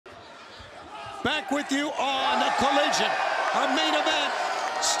Back with you on the Collision. Our main event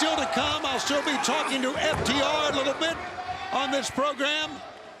still to come. I'll still be talking to FTR a little bit on this program.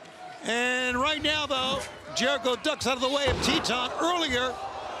 And right now, though, Jericho ducks out of the way of Teton earlier.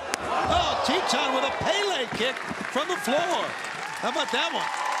 Oh, Teton with a Pele kick from the floor. How about that one?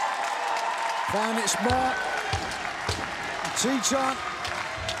 Found it smart. Teton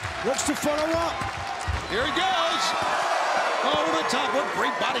looks to follow up. Here he goes. Over the top. What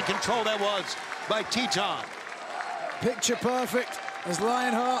great body control that was by Teton. Picture perfect as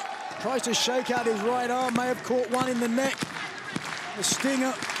Lionheart tries to shake out his right arm. May have caught one in the neck. The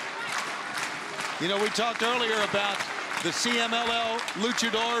stinger. You know, we talked earlier about the CMLL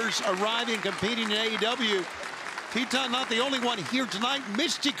luchadors arriving, competing in AEW. Teton not the only one here tonight.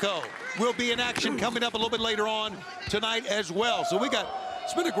 Mystico will be in action coming up a little bit later on tonight as well. So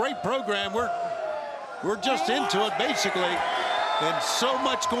it's been a great program. We're just into it basically. And so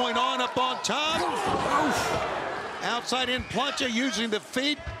much going on up on top. Oof. Outside in plancha using the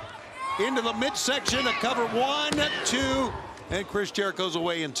feet into the midsection to cover 1, 2, and Chris Jericho's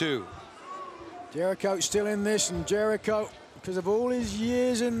away in 2. Jericho still in this, and Jericho, because of all his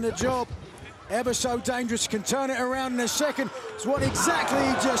years in the job, ever so dangerous, can turn it around in a second. It's what exactly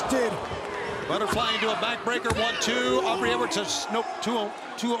he just did. Butterfly into a backbreaker, 1, 2. Aubrey Edwards says, nope,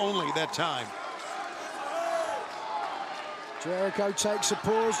 two only that time. Jericho takes a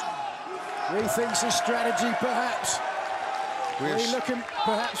pause, rethinks his strategy perhaps. Really looking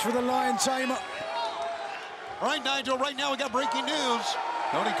perhaps for the Lion Tamer. All right, Nigel, right now we got breaking news.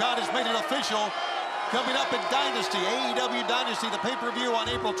 Tony Khan has made it official. Coming up in Dynasty, AEW Dynasty, the pay-per-view on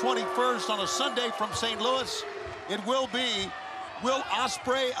April 21st on a Sunday from St. Louis. It will be Will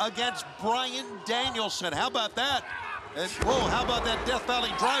Ospreay against Bryan Danielson. How about that? Whoa, how about that Death Valley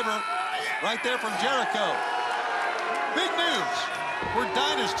driver right there from Jericho? Big news for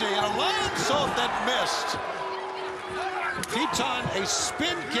Dynasty, and a Lion Salt that missed. Teton, a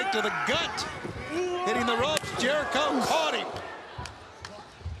spin kick to the gut. Hitting the ropes, Jericho caught him.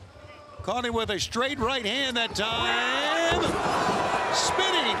 Caught him with a straight right hand that time.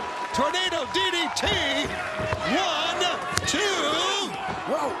 Spinning, tornado DDT. 1, 2.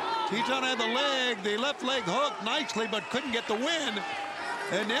 Whoa. Teton had the left leg hooked nicely, but couldn't get the win.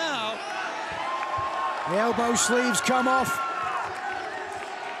 And now the elbow sleeves come off.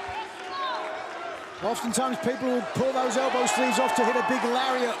 Oftentimes people will pull those elbow sleeves off to hit a big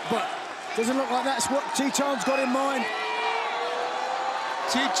lariat, but doesn't look like that's what Teton's got in mind.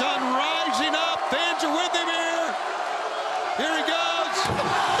 Teton rising up. Fans are with him here. Here he goes.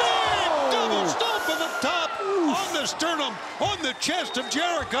 Big double stomp on the top, on the sternum, on the chest of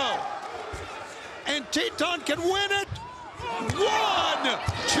Jericho. And Teton can win it. 1,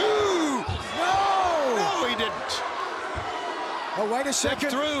 2. No, he didn't. Oh, wait a second.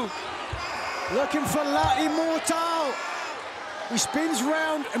 Step through. Looking for La Immortal. He spins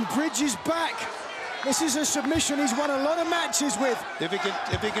round and bridges back. This is a submission he's won a lot of matches with. If he can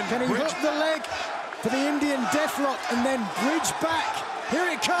he hook the leg for the Indian deathlock and then bridge back? Here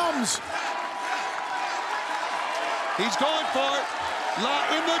it comes. He's going for it. La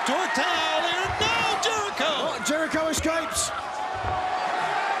Immortal here. No, Jericho. Oh, Jericho escapes.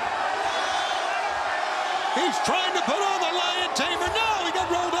 He's trying to put on the Lion Tamer. No, he got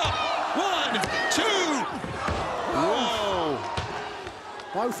rolled up. 1, 2. Whoa.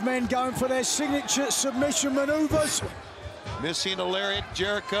 Both men going for their signature submission maneuvers. Missing a lariat,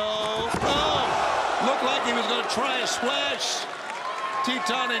 Jericho. Oh, looked like he was going to try a splash.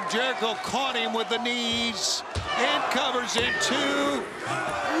 Teton and Jericho caught him with the knees and covers in 2.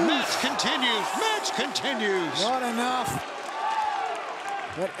 Match continues. Match continues. Not enough.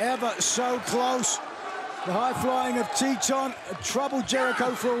 But ever so close. The high flying of Teton had troubled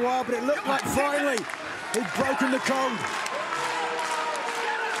Jericho for a while, but it looked like finally he'd broken the code.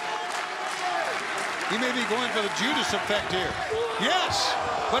 He may be going for the Judas effect here. Yes,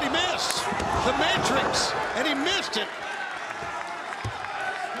 but he missed. The Matrix, and he missed it.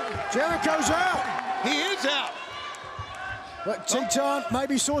 Jericho's out. He is out. But Teton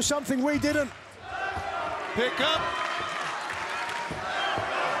maybe saw something we didn't. Pick up.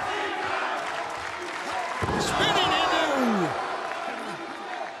 Spinning into.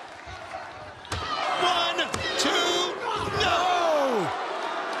 1, 2. No.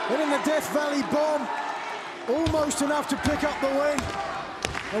 Hitting the Death Valley bomb. Almost enough to pick up the win.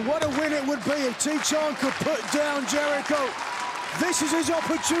 And what a win it would be if Teton could put down Jericho. This is his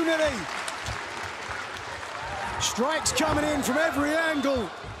opportunity. Strikes coming in from every angle.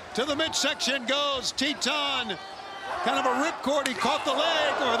 To the midsection goes Teton. Kind of a ripcord. He caught the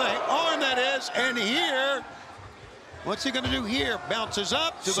leg, or the arm that is. And here What's he going to do here? Bounces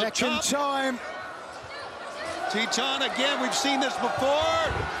up to the top. Second time. Titan again, we've seen this before.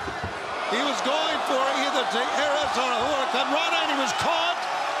 He was going for either the Arizona Hurricane Rana, and he was caught.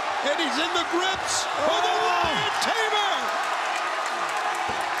 And he's in the grips for the Lion Tamer.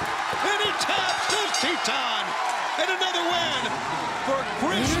 And he taps this Titan. And another win for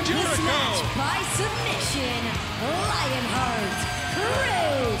Chris Jericho. This match by submission, Lionheart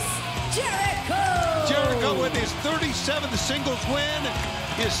Chris Jericho. Jericho with his 37th singles win,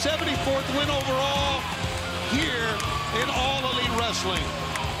 his 74th win overall here in All Elite Wrestling.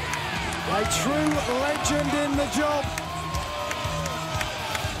 A true legend in the job.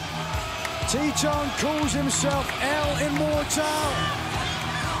 Titan calls himself El Immortal,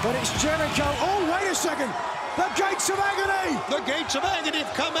 but it's Jericho. Oh, wait a second. The Gates of Agony. The Gates of Agony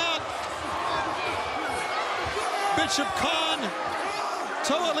have come out. Bishop Khan,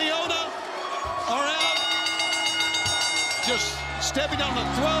 Toa Leona are out. Just stepping on the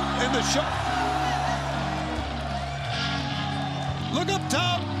throat and the show. Look up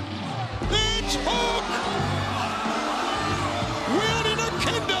top. It's Hook. Wielding a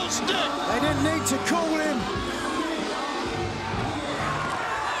kendo stick. They didn't need to call him.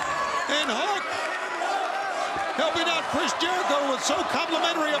 And Hook helping out Chris Jericho was so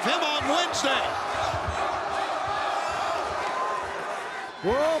complimentary of him on Wednesday.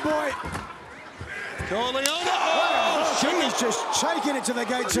 Oh, boy. Toa Leona. Oh, He's just taking it to the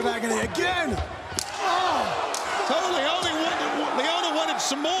Gates of Agony again. Oh. Toa Leona wanted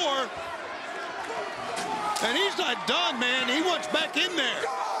some more. And he's not done, man. He wants back in there.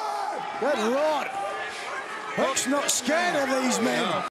 Good Lord. Hook's not scared of these men.